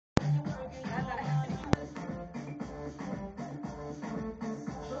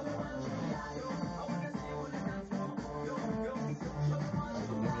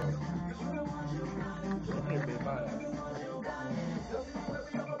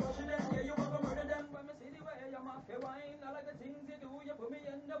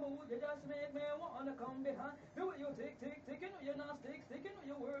the mood, you just make me wanna come behind. Do what you tick, tick, ticking, you're not sticking,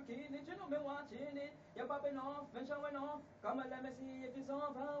 you're working it, you know me watching it. You're popping off and showing off. Come on, let me see if it's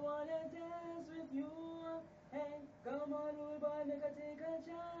off. I wanna dance with you. Hey, come on, rude boy, make a take a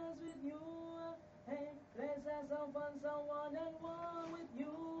chance with you. Hey, let's have some fun, some one-on-one with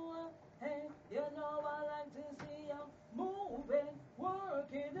you. Hey, you know I like to see you moving,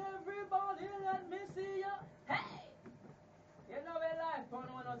 working. Everybody, let me see you. Hey, you know we live on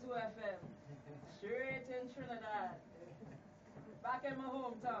 102 FM, straight in Trinidad, back in my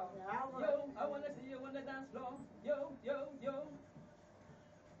hometown. Yo, I wanna see you on the dance floor. Yo, yo, yo.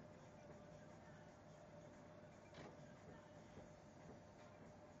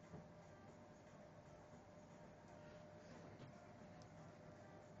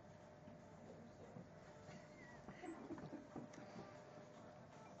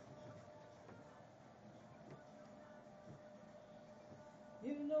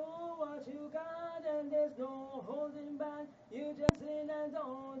 You know what you got and there's no holding back. You just in and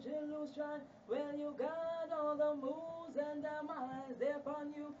don't you lose track. Well, you got all the moves and the minds there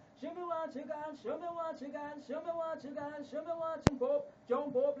upon you. Show me what you got, show me what you got, show me what you got, show me what you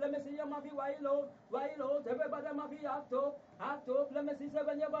jump up, let me see your mappy wild out, everybody mappy act up, let me see say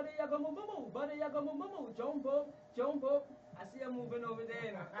when your body you go move, body you go move, jump up. I see you moving over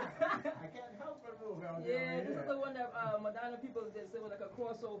there. I can't help but move out there. Yeah, this is the one that Madonna people did say was like a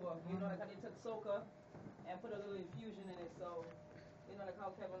crossover. You know, like how they took soca and put a little infusion in it. So, you know, like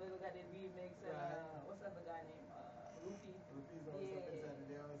how Kevin Little got that remix and what's that other guy named Rufy? Rufy's also up in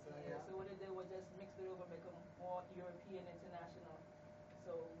Saturday also. Yeah. So what they did was just mix it over, make them more European, international.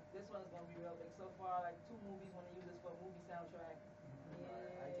 So this one is gonna be real big. So far, like 2 movies want to use this for a movie soundtrack.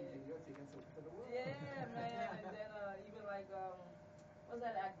 Yeah. I think you're taking soca to the world. Yeah, man. And then even like what's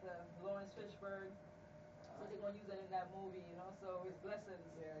that actor? Lawrence Fishburne. So they're gonna use it in that movie, you know. So it's blessings.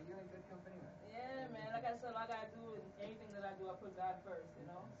 Yeah, you're in good company, man. Yeah, man. Like I said, all I gotta do in anything that I do, I put God first, you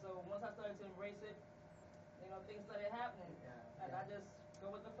know. So once I started to embrace it, you know, things started happening. Yeah. And I just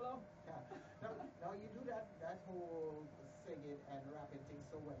go with the flow. Yeah. Now you do that whole singing and rapping thing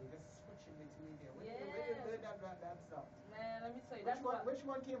so well. You just switching between there. When you learn that stuff. Man, let me tell you, which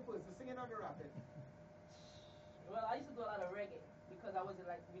one came first, the singing or the rapping? Well, I used to do a lot of reggae because I was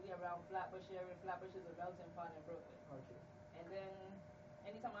like really around Flatbush area. Flatbush is a melting pot in Brooklyn. Okay. And then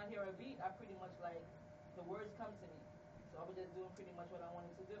anytime I hear a beat, I pretty much like the words come to me. So I was just doing pretty much what I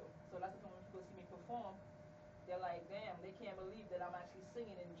wanted to do. So that's the time when people see me perform, they're like, damn, they can't believe that I'm actually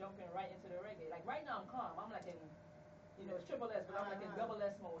singing and jumping right into the reggae. Like right now I'm calm. I'm like in, you know, it's triple S, but I'm like in double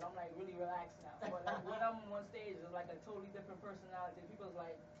S mode. I'm like really relaxed now. But like, when I'm on stage, it's like a totally different personality. People's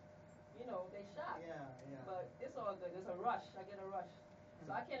like, you know, they shocked. Yeah. But it's all good. There's a rush. I get a rush. So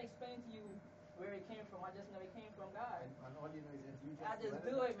I can't explain to you where it came from. I just know it came from God. And all you know is that you just I just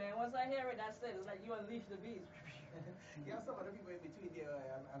do it, man. Once I hear it, that's it. It's like you unleash the beast. You have some other people in between there.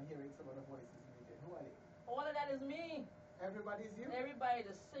 I'm hearing some other voices in between. Who are they? All of that is me. Everybody's you? Everybody,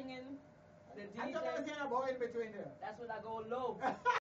 the singing, the DJ. I thought I was hearing a boy in between there. That's when I go low.